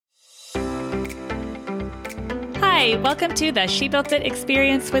Hi, welcome to the She Built It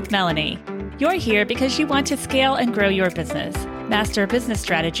Experience with Melanie. You're here because you want to scale and grow your business, master business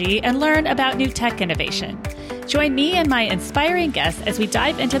strategy, and learn about new tech innovation. Join me and my inspiring guests as we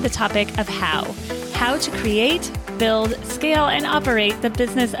dive into the topic of how to create, build, scale, and operate the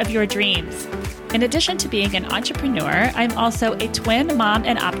business of your dreams. In addition to being an entrepreneur, I'm also a twin mom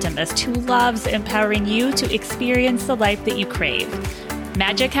and optimist who loves empowering you to experience the life that you crave.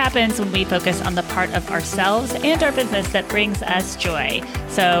 Magic happens when we focus on the part of ourselves and our business that brings us joy.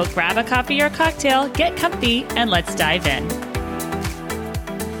 So grab a coffee or cocktail, get comfy, and let's dive in.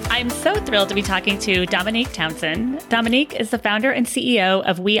 I'm so thrilled to be talking to Domonique Townsend. Domonique is the founder and CEO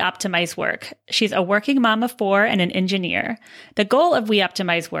of We Optimize Work. She's a working mom of 4 and an engineer. The goal of We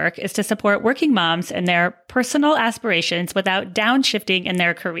Optimize Work is to support working moms in their personal aspirations without downshifting in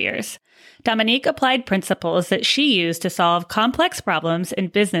their careers. Domonique applied principles that she used to solve complex problems in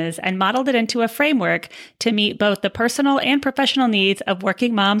business and modeled it into a framework to meet both the personal and professional needs of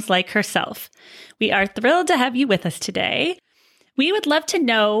working moms like herself. We are thrilled to have you with us today. We would love to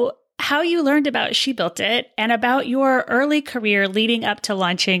know how you learned about She Built It and about your early career leading up to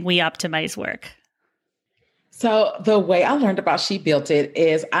launching We Optimize Work. So the way I learned about She Built It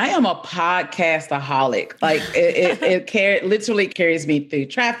is I am a podcastaholic. Like it literally carries me through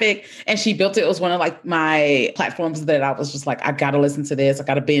traffic. And She Built It was one of like my platforms that I was just like, I got to listen to this. I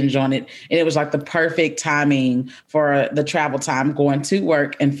got to binge on it. And it was like the perfect timing for the travel time going to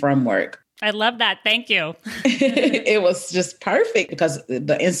work and from work. I love that. Thank you. It was just perfect because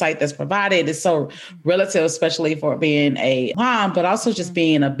the insight that's provided is so relative, especially for being a mom, but also just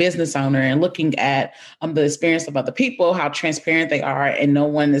being a business owner and looking at the experience of other people, how transparent they are. And no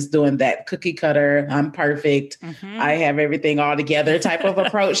one is doing that cookie cutter, I'm perfect, I have everything all together type of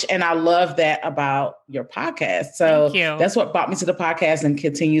approach. And I love that about your podcast. So that's what brought me to the podcast and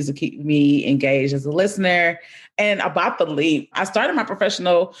continues to keep me engaged as a listener. And about the leap, I started my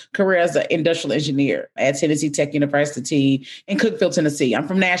professional career as an industrial engineer at Tennessee Tech University in Cookeville, Tennessee. I'm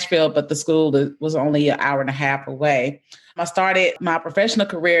from Nashville, but the school was only an hour and a half away. I started my professional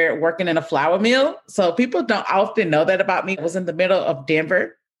career working in a flour mill. So people don't often know that about me. I was in the middle of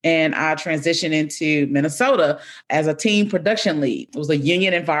Denver and I transitioned into Minnesota as a team production lead. It was a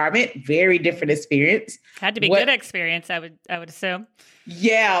union environment, very different experience. Had to be good experience, I would assume.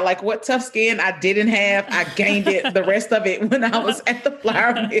 Yeah, like what tough skin I didn't have, I gained it, the rest of it when I was at the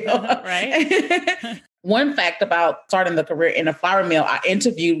flour mill. Right. One fact about starting the career in a flour mill, I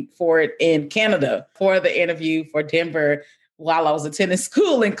interviewed for it in Canada for the interview for Denver while I was attending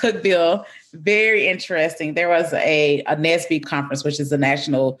school in Cookeville. Very interesting. There was a NSBE conference, which is the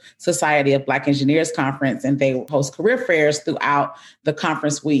National Society of Black Engineers Conference, and they host career fairs throughout the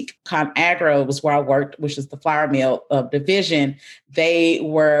conference week. ConAgro was where I worked, which is the flour mill division. They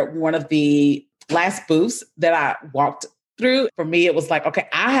were one of the last booths that I walked through. For me, it was like, okay,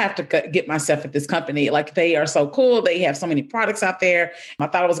 I have to get myself at this company. Like they are so cool. They have so many products out there. I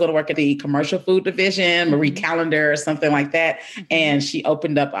thought I was going to work at the commercial food division, Marie Callender or something like that. And she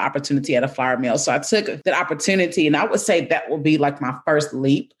opened up an opportunity at a flour mill. So I took that opportunity, and I would say that would be like my first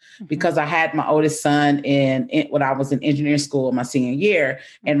leap because I had my oldest son when I was in engineering school my senior year,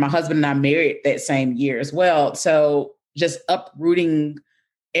 and my husband and I married that same year as well. So just uprooting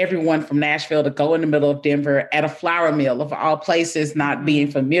everyone from Nashville to go in the middle of Denver at a flour mill of all places, not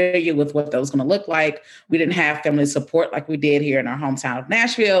being familiar with what that was going to look like. We didn't have family support like we did here in our hometown of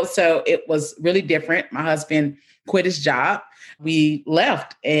Nashville. So it was really different. My husband quit his job. We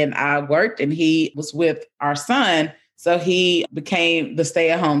left and I worked, and he was with our son. So he became the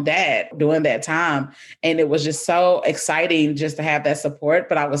stay-at-home dad during that time. And it was just so exciting just to have that support.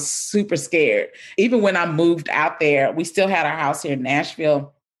 But I was super scared. Even when I moved out there, we still had our house here in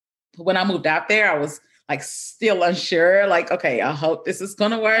Nashville. When I moved out there, I was like still unsure, like, okay, I hope this is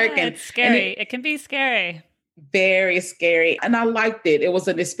going to work. Yeah, it's scary. It can be scary. Very scary. And I liked it. It was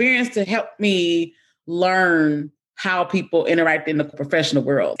an experience to help me learn how people interact in the professional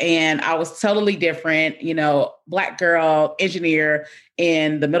world. And I was totally different, Black girl, engineer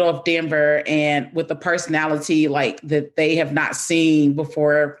in the middle of Denver, and with a personality like that they have not seen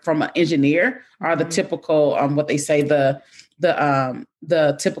before from an engineer, or the typical, what they say, the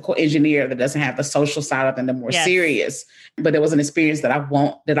typical engineer that doesn't have the social side of them, the more serious. But it was an experience that I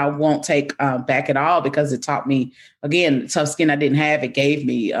won't take back at all, because it taught me, again, the tough skin I didn't have. It gave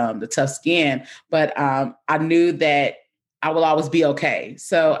me the tough skin, but I knew that I will always be okay.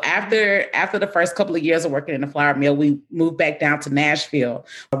 So after the first couple of years of working in a flour mill, we moved back down to Nashville.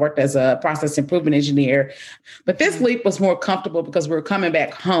 I worked as a process improvement engineer, but this leap was more comfortable because we were coming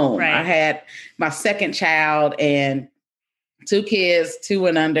back home. Right. I had my second child, and 2 kids, 2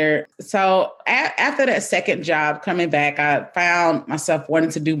 and under. So after that second job coming back, I found myself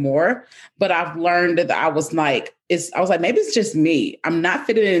wanting to do more, but I've learned that I was like, maybe it's just me. I'm not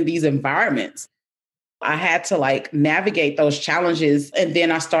fitting in these environments. I had to like navigate those challenges. And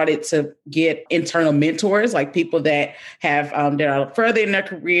then I started to get internal mentors, like people that have, that are further in their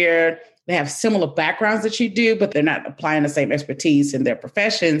career. They have similar backgrounds that you do, but they're not applying the same expertise in their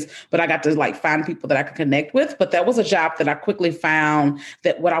professions. But I got to like find people that I could connect with. But that was a job that I quickly found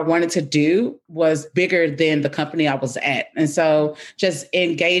that what I wanted to do was bigger than the company I was at. And so just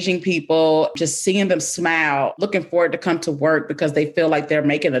engaging people, just seeing them smile, looking forward to come to work because they feel like they're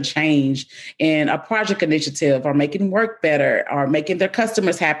making a change in a project initiative or making work better or making their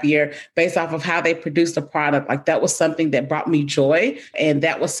customers happier based off of how they produced a product. Like that was something that brought me joy. And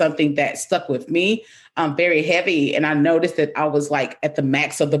that was something that stuck with me very heavy. And I noticed that I was like at the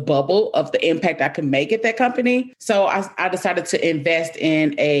max of the bubble of the impact I could make at that company. So I decided to invest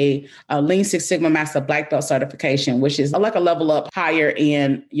in a Lean Six Sigma Master Black Belt certification, which is like a level up higher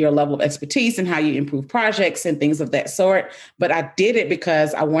in your level of expertise and how you improve projects and things of that sort. But I did it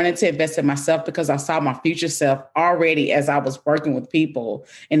because I wanted to invest in myself because I saw my future self already as I was working with people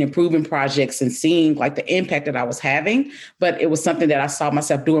and improving projects and seeing like the impact that I was having. But it was something that I saw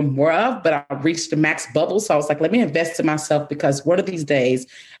myself doing more of, but I reached the max bubble. So I was like, let me invest in myself because one of these days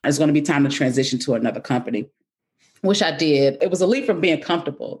it's going to be time to transition to another company, which I did. It was a leap from being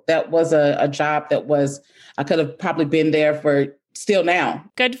comfortable. That was a job that I could have probably been there for still now.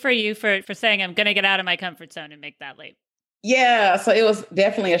 Good for you for saying I'm going to get out of my comfort zone and make that leap. Yeah. So it was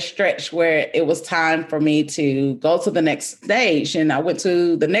definitely a stretch where it was time for me to go to the next stage. And I went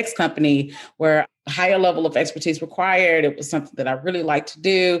to the next company where a higher level of expertise required. It was something that I really liked to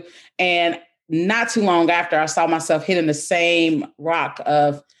do. And not too long after, I saw myself hitting the same rock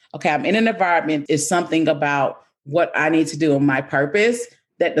of, okay, I'm in an environment. It's something about what I need to do and my purpose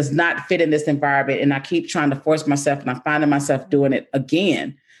that does not fit in this environment. And I keep trying to force myself and I'm finding myself doing it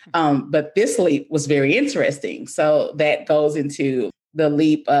again. But this leap was very interesting. So that goes into the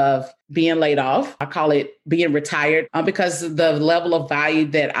leap of being laid off. I call it being retired because the level of value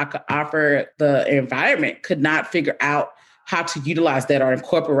that I could offer the environment could not figure out how to utilize that or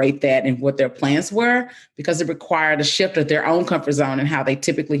incorporate that in what their plans were, because it required a shift of their own comfort zone and how they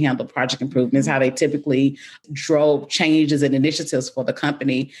typically handle project improvements, how they typically drove changes and initiatives for the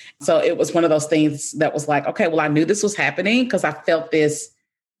company. So it was one of those things that was like, okay, well, I knew this was happening because I felt this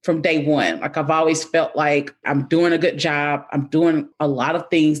from day one. Like I've always felt like I'm doing a good job. I'm doing a lot of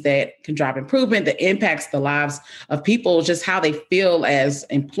things that can drive improvement, that impacts the lives of people, just how they feel as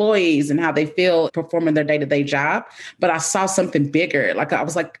employees and how they feel performing their day-to-day job. But I saw something bigger. Like I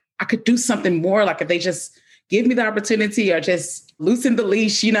was like, I could do something more. Like if they just give me the opportunity or just loosen the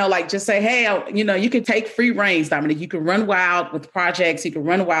leash, like just say, hey, you can take free reins, Dominique. You can run wild with projects. You can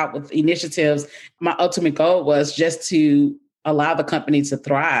run wild with initiatives. My ultimate goal was just to allow the company to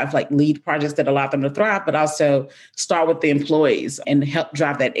thrive, like lead projects that allow them to thrive, but also start with the employees and help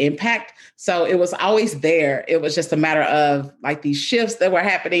drive that impact. So it was always there. It was just a matter of like these shifts that were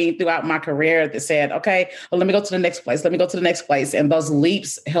happening throughout my career that said, okay, well, let me go to the next place. Let me go to the next place. And those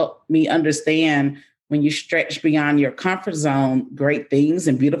leaps helped me understand when you stretch beyond your comfort zone, great things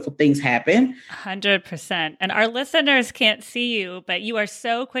and beautiful things happen. 100%. And our listeners can't see you, but you are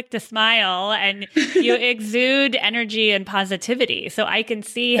so quick to smile and you exude energy and positivity. So I can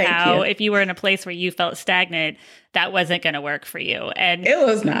see how if you were in a place where you felt stagnant, that wasn't going to work for you. And it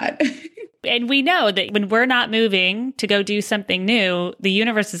was not. And we know that when we're not moving to go do something new, the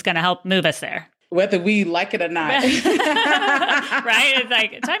universe is going to help move us there. Whether we like it or not. Right? It's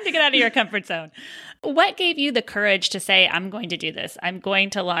like, time to get out of your comfort zone. What gave you the courage to say, I'm going to do this? I'm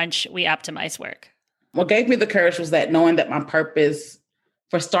going to launch We Optimize Work? What gave me the courage was that knowing that my purpose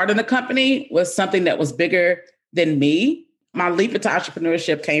for starting the company was something that was bigger than me. My leap into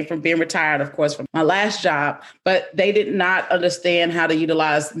entrepreneurship came from being retired, of course, from my last job, but they did not understand how to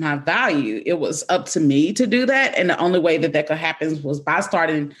utilize my value. It was up to me to do that. And the only way that could happen was by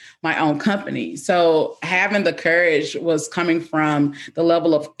starting my own company. So having the courage was coming from the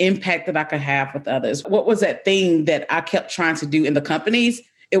level of impact that I could have with others. What was that thing that I kept trying to do in the companies?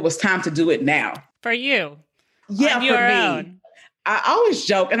 It was time to do it now. For you. Yeah, on for your me. Own. I always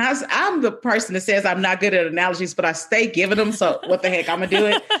joke, and I'm the person that says I'm not good at analogies, but I stay giving them. So what the heck, I'm going to do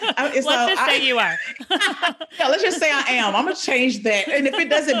it. Let's just say you are. Yeah, let's just say I am. I'm going to change that. And if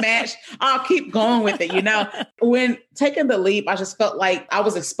it doesn't match, I'll keep going with it. When taking the leap, I just felt like I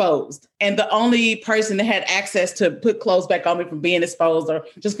was exposed. And the only person that had access to put clothes back on me from being exposed or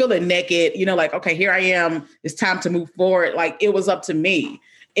just feeling naked, like, okay, here I am. It's time to move forward. Like it was up to me.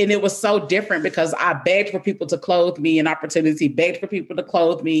 And it was so different because I begged for people to clothe me in opportunity, begged for people to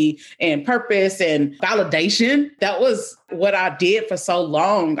clothe me in purpose and validation. That was what I did for so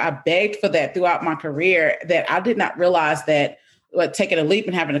long. I begged for that throughout my career that I did not realize that taking a leap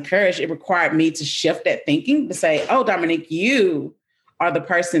and having the courage, it required me to shift that thinking to say, oh, Domonique, you are the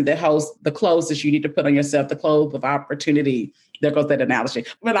person that holds the clothes that you need to put on yourself, the clothes of opportunity. There goes that analogy.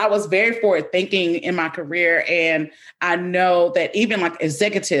 But I was very forward thinking in my career. And I know that even like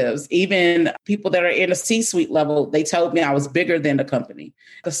executives, even people that are in a C-suite level, they told me I was bigger than the company.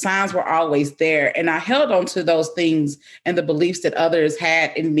 The signs were always there. And I held on to those things and the beliefs that others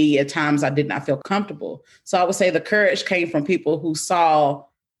had in me at times I did not feel comfortable. So I would say the courage came from people who saw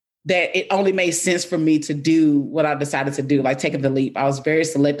that it only made sense for me to do what I decided to do, like taking the leap. I was very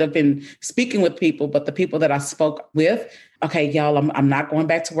selective in speaking with people, but the people that I spoke with, okay, y'all, I'm not going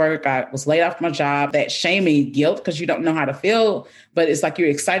back to work. I was laid off my job. That shame and guilt because you don't know how to feel, but it's like you're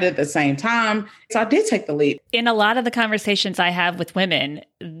excited at the same time. So I did take the leap. In a lot of the conversations I have with women,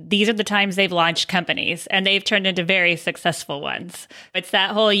 these are the times they've launched companies and they've turned into very successful ones. It's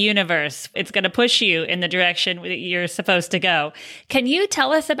that whole universe. It's going to push you in the direction that you're supposed to go. Can you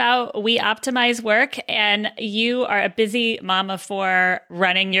tell us about We Optimize Work? And you are a busy mom of four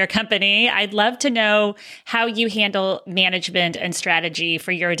running your company. I'd love to know how you handle management and strategy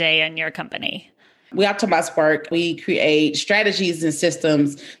for your day and your company. We Optimize Work. We create strategies and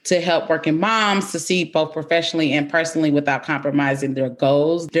systems to help working moms succeed both professionally and personally without compromising their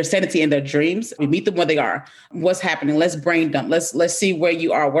goals, their sanity, and their dreams. We meet them where they are. What's happening? Let's brain dump. Let's see where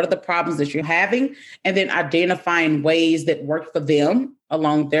you are. What are the problems that you're having? And then identifying ways that work for them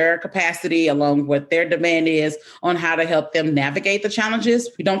along their capacity, along what their demand is on how to help them navigate the challenges.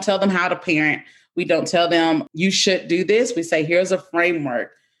 We don't tell them how to parent. We don't tell them you should do this. We say, here's a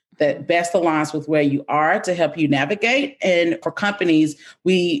framework that best aligns with where you are to help you navigate. And for companies,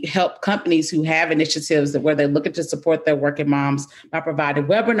 we help companies who have initiatives that where they're looking to support their working moms by providing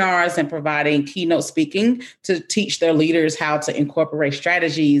webinars and providing keynote speaking to teach their leaders how to incorporate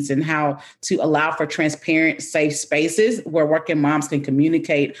strategies and how to allow for transparent, safe spaces where working moms can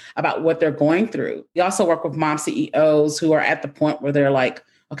communicate about what they're going through. We also work with mom CEOs who are at the point where they're like,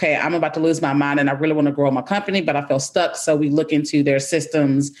 okay, I'm about to lose my mind and I really want to grow my company, but I feel stuck. So we look into their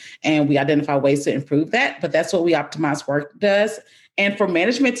systems and we identify ways to improve that. But that's what We Optimize Work does. And for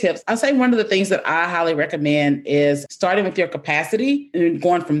management tips, I'll say one of the things that I highly recommend is starting with your capacity and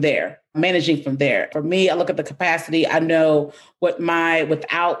going from there, managing from there. For me, I look at the capacity. I know what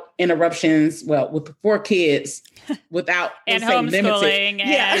without interruptions, with 4 kids, without and homeschooling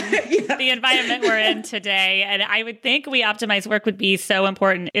and the environment we're in today. And I would think We Optimize Work would be so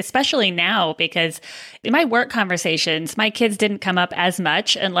important, especially now, because in my work conversations, my kids didn't come up as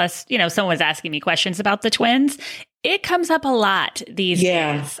much unless, someone was asking me questions about the twins. It comes up a lot these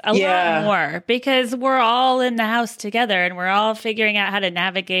days, a lot more, because we're all in the house together and we're all figuring out how to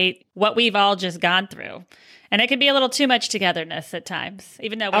navigate what we've all just gone through. And it can be a little too much togetherness at times,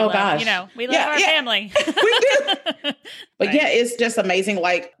 even though we love our family. We do. But right. It's just amazing,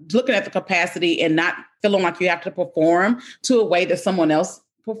 like looking at the capacity and not feeling like you have to perform to a way that someone else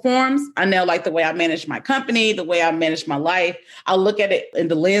performs. I know like the way I manage my company, the way I manage my life, I look at it in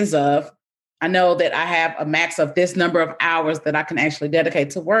the lens of, I know that I have a max of this number of hours that I can actually dedicate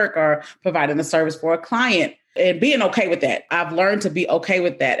to work or providing a service for a client and being okay with that. I've learned to be okay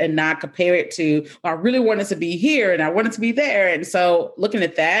with that and not compare it to, I really wanted to be here and I wanted to be there. And so looking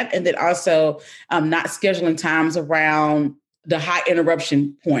at that, and then also not scheduling times around the high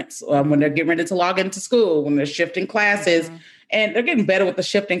interruption points when they're getting ready to log into school, when they're shifting classes, and they're getting better with the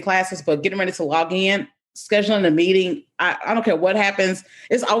shifting classes, but getting ready to log in, scheduling a meeting, I don't care what happens.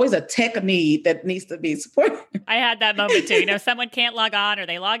 It's always a tech need that needs to be supported. I had that moment too. Someone can't log on or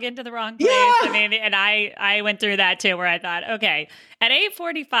they log into the wrong place. And I went through that too, where I thought, okay, at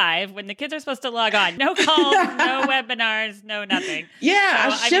 8:45, when the kids are supposed to log on, no calls, no webinars, no nothing.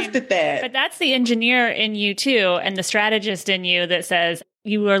 I shifted that. But that's the engineer in you too, and the strategist in you that says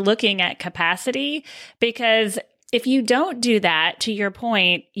you are looking at capacity, because if you don't do that, to your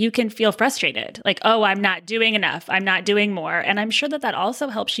point, you can feel frustrated. Like, oh, I'm not doing enough. I'm not doing more. And I'm sure that also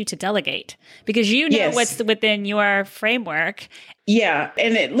helps you to delegate because you know what's within your framework. Yeah.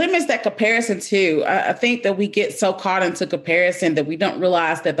 And it limits that comparison too. I think that we get so caught into comparison that we don't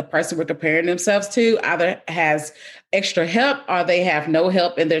realize that the person we're comparing themselves to either has extra help or they have no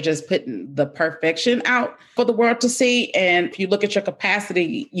help and they're just putting the perfection out for the world to see. And if you look at your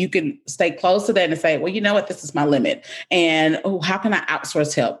capacity, you can stay close to that and say, well, you know what, this is my limit. And how can I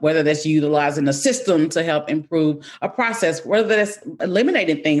outsource help? Whether that's utilizing a system to help improve a process, whether that's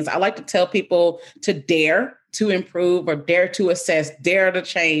eliminating things. I like to tell people to dare to improve or dare to assess, dare to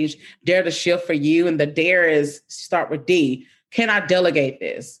change, dare to shift for you. And the dare is start with D. Can I delegate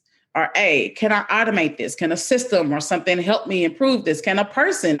this? Or A, can I automate this? Can a system or something help me improve this? Can a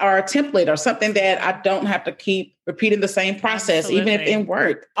person or a template or something that I don't have to keep repeating the same process, even if it didn't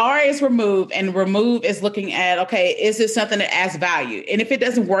work? R is remove, and remove is looking at, okay, is this something that adds value? And if it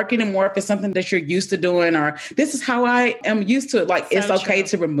doesn't work anymore, if it's something that you're used to doing, or this is how I am used to it, like it's okay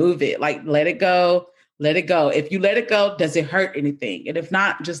to remove it, like let it go. Let it go. If you let it go, does it hurt anything? And if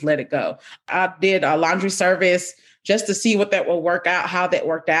not, just let it go. I did a laundry service just to see what that will work out, how that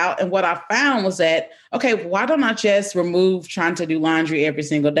worked out. And what I found was that, okay, why don't I just remove trying to do laundry every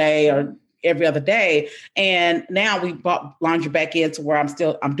single day or every other day? And now we brought laundry back into where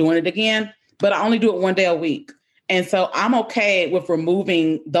I'm doing it again, but I only do it one day a week. And so I'm okay with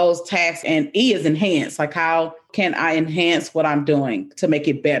removing those tasks. And E is enhance. Like, how can I enhance what I'm doing to make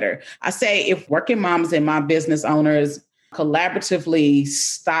it better? I say if working moms and my business owners collaboratively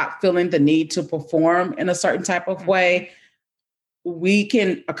stop feeling the need to perform in a certain type of way, we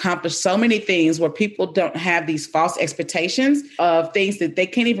can accomplish so many things where people don't have these false expectations of things that they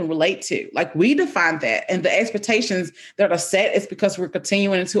can't even relate to. Like, we define that. And the expectations that are set is because we're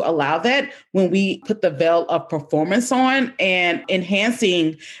continuing to allow that when we put the veil of performance on. And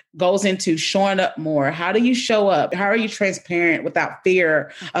enhancing goes into showing up more. How do you show up? How are you transparent without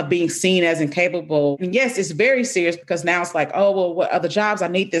fear of being seen as incapable? And yes, it's very serious because now it's like, oh, well, what other jobs? I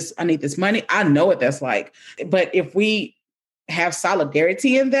need this money. I know what that's like. But if we have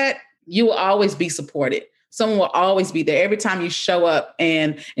solidarity in that, you will always be supported. Someone will always be there every time you show up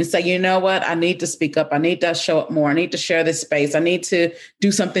and say, you know what, I need to speak up. I need to show up more. I need to share this space. I need to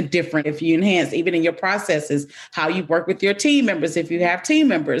do something different. If you enhance, even in your processes, how you work with your team members, if you have team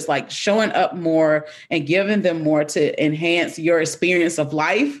members, like showing up more and giving them more to enhance your experience of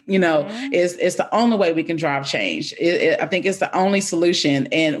life, is the only way we can drive change. I think it's the only solution.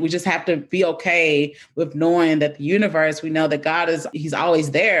 And we just have to be okay with knowing that the universe, we know that God he's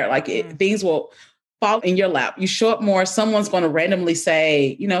always there. Like things will fall in your lap. You show up more, someone's going to randomly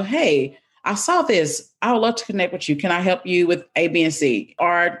say, hey, I saw this. I would love to connect with you. Can I help you with A, B, and C?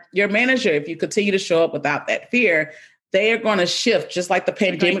 Or your manager, if you continue to show up without that fear, they are going to shift, just like the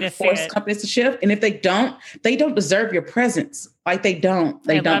pandemic forced companies to shift. And if they don't deserve your presence. Like they don't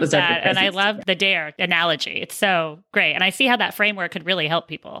deserve your presence. And I love the dare analogy. It's so great. And I see how that framework could really help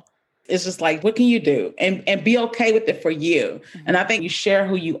people. It's just like, what can you do? And be okay with it for you. And I think you share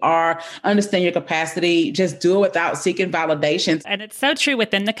who you are, understand your capacity, just do it without seeking validation. And it's so true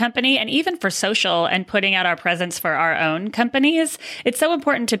within the company and even for social and putting out our presence for our own companies. It's so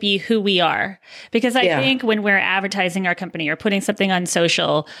important to be who we are. Because I think when we're advertising our company or putting something on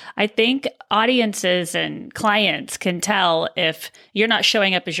social, I think audiences and clients can tell if you're not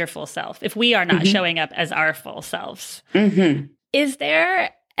showing up as your full self, if we are not showing up as our full selves. Is there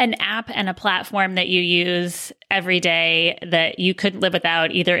an app and a platform that you use every day that you couldn't live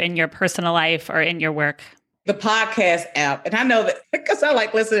without, either in your personal life or in your work? The podcast app. And I know that because I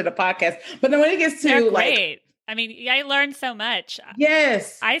like listening to podcasts, but then when it gets to great. I mean, I learned so much.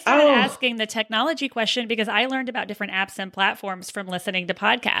 Yes. I started asking the technology question because I learned about different apps and platforms from listening to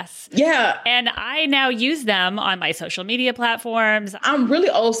podcasts. Yeah. And I now use them on my social media platforms. I'm really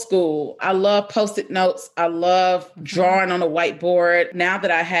old school. I love Post-it notes. I love drawing on a whiteboard. Now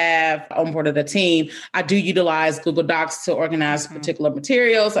that I have onboarded a team, I do utilize Google Docs to organize particular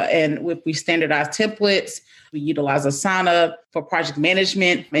materials. And if we standardize templates, we utilize Asana for project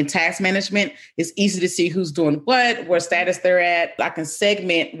management and task management. It's easy to see who's doing what status they're at. I can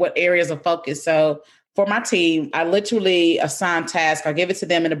segment what areas of focus. So for my team, I literally assign tasks. I give it to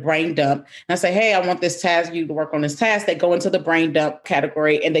them in a brain dump. And I say, hey, I want this task, you to work on this task. They go into the brain dump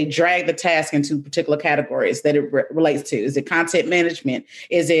category and they drag the task into particular categories that it relates to. Is it content management?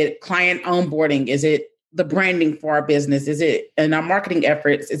 Is it client onboarding? Is it the branding for our business? Is it in our marketing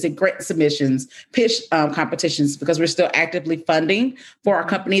efforts? Is it grant submissions, pitch competitions? Because we're still actively funding for our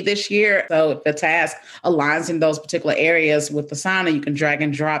company this year. So if the task aligns in those particular areas with Asana, you can drag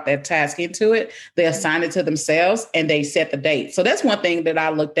and drop that task into it. They assign it to themselves and they set the date. So that's one thing that I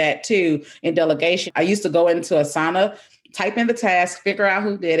looked at too in delegation. I used to go into Asana, type in the task, figure out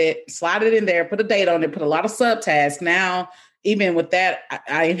who did it, slide it in there, put a date on it, put a lot of subtasks. Now, even with that,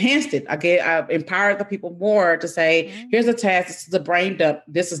 I enhanced it. I empowered the people more to say, here's a task, this is a brain dump,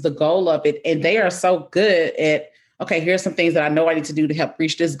 this is the goal of it. And they are so good at, okay, here's some things that I know I need to do to help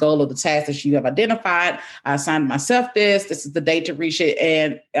reach this goal of the task that you have identified. I assigned myself this is the date to reach it.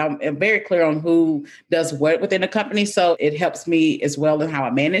 And I'm very clear on who does what within the company. So it helps me as well in how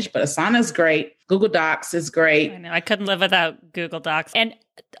I manage. But Asana is great. Google Docs is great. I know. I couldn't live without Google Docs. And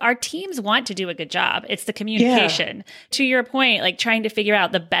our teams want to do a good job. It's the communication. Yeah. To your point, like trying to figure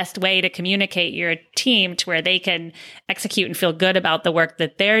out the best way to communicate your team to where they can execute and feel good about the work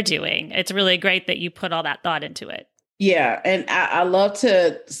that they're doing. It's really great that you put all that thought into it. Yeah. And I love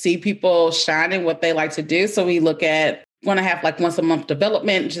to see people shine in what they like to do. So we want to have like once a month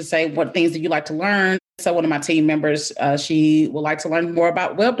development to say what things do you like to learn. So one of my team members, she would like to learn more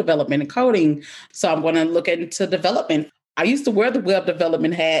about web development and coding. So I'm going to look into development. I used to wear the web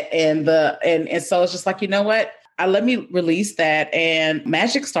development hat and so it's just like, you know what? Let me release that, and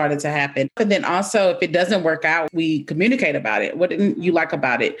magic started to happen. And then also, if it doesn't work out, we communicate about it. What didn't you like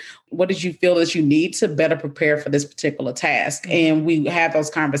about it? What did you feel that you need to better prepare for this particular task? And we have those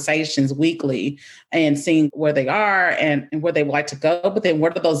conversations weekly and seeing where they are and where they would like to go. But then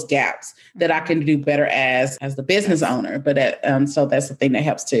what are those gaps that I can do better as the business owner? But so that's the thing that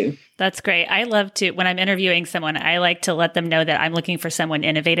helps too. That's great. I love to, when I'm interviewing someone, I like to let them know that I'm looking for someone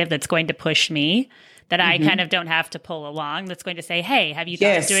innovative that's going to push me, that I kind of don't have to pull along, that's going to say, hey, have you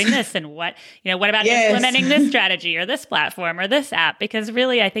thought of doing this? And what about implementing this strategy or this platform or this app? Because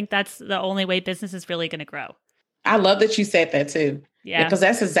really, I think that's the only way business is really going to grow. I love that you said that too. Yeah. Because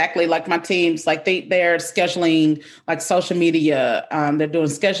that's exactly like my teams, like they're scheduling like social media. They're doing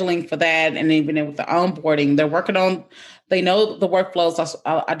scheduling for that. And even with the onboarding, they're working on, they know the workflows,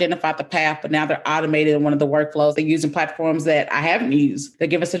 identified the path, but now they're automated in one of the workflows. They're using platforms that I haven't used. They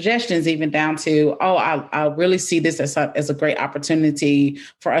give us suggestions even down to, I really see this as a great opportunity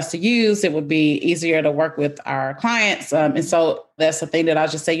for us to use. It would be easier to work with our clients. And so that's the thing that I'll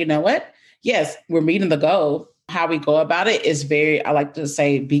just say, you know what? Yes, we're meeting the goal. How we go about it is I like to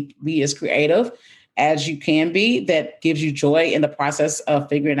say, be as creative as you can be. That gives you joy in the process of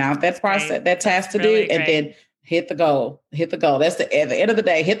figuring out that task to do. And then hit the goal. That's at the end of the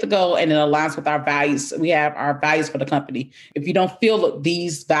day, hit the goal, and it aligns with our values. We have our values for the company. If you don't feel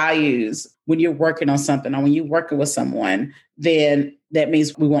these values when you're working on something or when you're working with someone, then that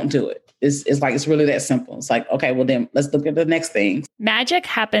means we won't do it. It's really that simple. It's like, okay, well then let's look at the next thing. Magic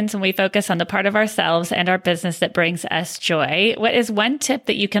happens when we focus on the part of ourselves and our business that brings us joy. What is one tip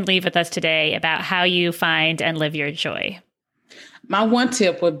that you can leave with us today about how you find and live your joy? My one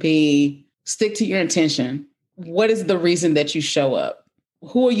tip would be stick to your intention. What is the reason that you show up?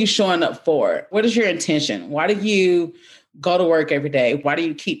 Who are you showing up for? What is your intention? Why do you go to work every day? Why do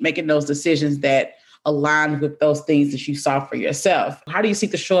you keep making those decisions that align with those things that you saw for yourself? How do you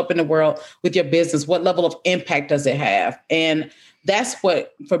seek to show up in the world with your business? What level of impact does it have? And that's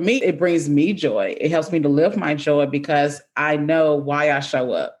what, for me, it brings me joy. It helps me to live my joy because I know why I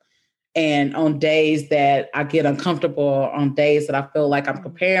show up. And on days that I get uncomfortable, on days that I feel like I'm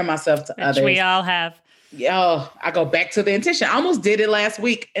comparing myself to others. We all have. I go back to the intention. I almost did it last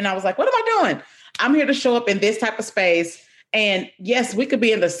week. And I was like, what am I doing? I'm here to show up in this type of space. And yes, we could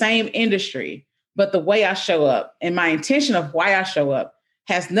be in the same industry, but the way I show up and my intention of why I show up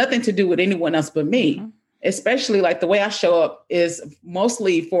has nothing to do with anyone else but me. Mm-hmm. Especially like the way I show up is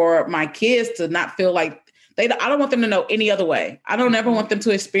mostly for my kids to not feel like I don't want them to know any other way. I don't ever want them to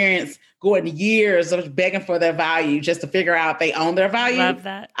experience going years of begging for their value just to figure out they own their value. Love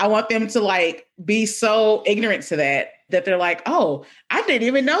that. I want them to like be so ignorant to that they're like, oh, I didn't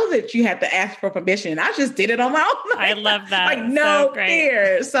even know that you had to ask for permission. I just did it on my own. I love that. Like no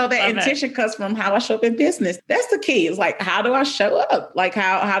fear. So that intention comes from how I show up in business. That's the key. It's like, how do I show up? Like,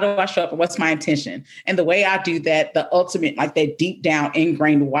 how do I show up and what's my intention? And the way I do that, the ultimate, like that deep down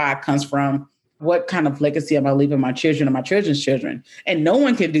ingrained why comes from what kind of legacy am I leaving my children and my children's children? And no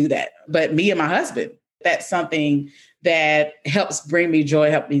one can do that but me and my husband. That's something that helps bring me joy,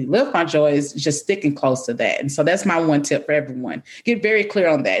 help me live my joy, is just sticking close to that. And so that's my one tip for everyone. Get very clear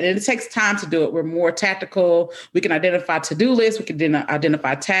on that. And it takes time to do it. We're more tactical. We can identify to-do lists. We can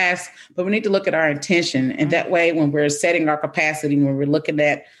identify tasks, but we need to look at our intention. And that way, when we're setting our capacity, when we're looking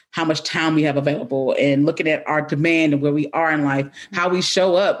at how much time we have available and looking at our demand and where we are in life, how we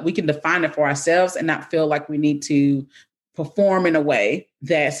show up, we can define it for ourselves and not feel like we need to perform in a way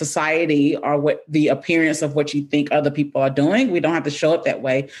that society or what the appearance of what you think other people are doing. We don't have to show up that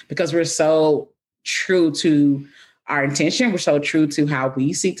way because we're so true to our intention. We're so true to how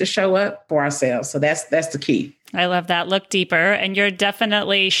we seek to show up for ourselves. So that's the key. I love that. Look deeper. And you're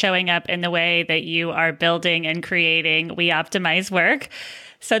definitely showing up in the way that you are building and creating We Optimize Work.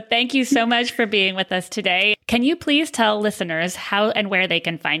 So thank you so much for being with us today. Can you please tell listeners how and where they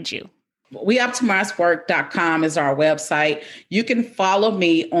can find you? WeOptimizeWork.com is our website. You can follow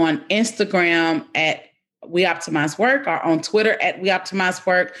me on Instagram at We Optimize Work or on Twitter at We Optimize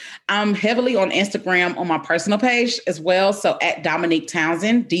Work. I'm heavily on Instagram on my personal page as well. So at Domonique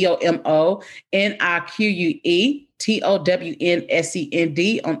Townsend, DOMONIQUE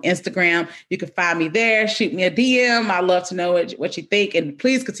TOWNSEND on Instagram. You can find me there. Shoot me a DM. I love to know what you think. And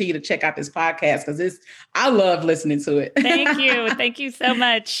please continue to check out this podcast because I love listening to it. Thank you. Thank you so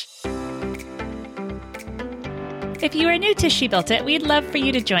much. If you are new to She Built It, we'd love for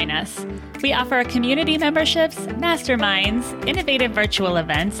you to join us. We offer community memberships, masterminds, innovative virtual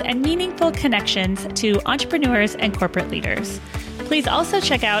events, and meaningful connections to entrepreneurs and corporate leaders. Please also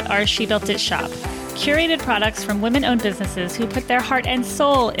check out our She Built It shop, curated products from women-owned businesses who put their heart and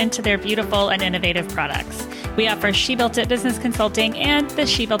soul into their beautiful and innovative products. We offer She Built It business consulting and the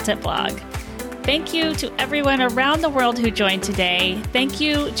She Built It blog. Thank you to everyone around the world who joined today. Thank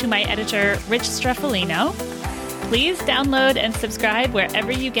you to my editor, Rich Streffolino. Please download and subscribe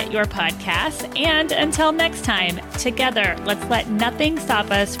wherever you get your podcasts. And until next time, together, let's let nothing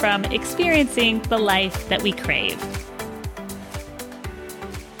stop us from experiencing the life that we crave.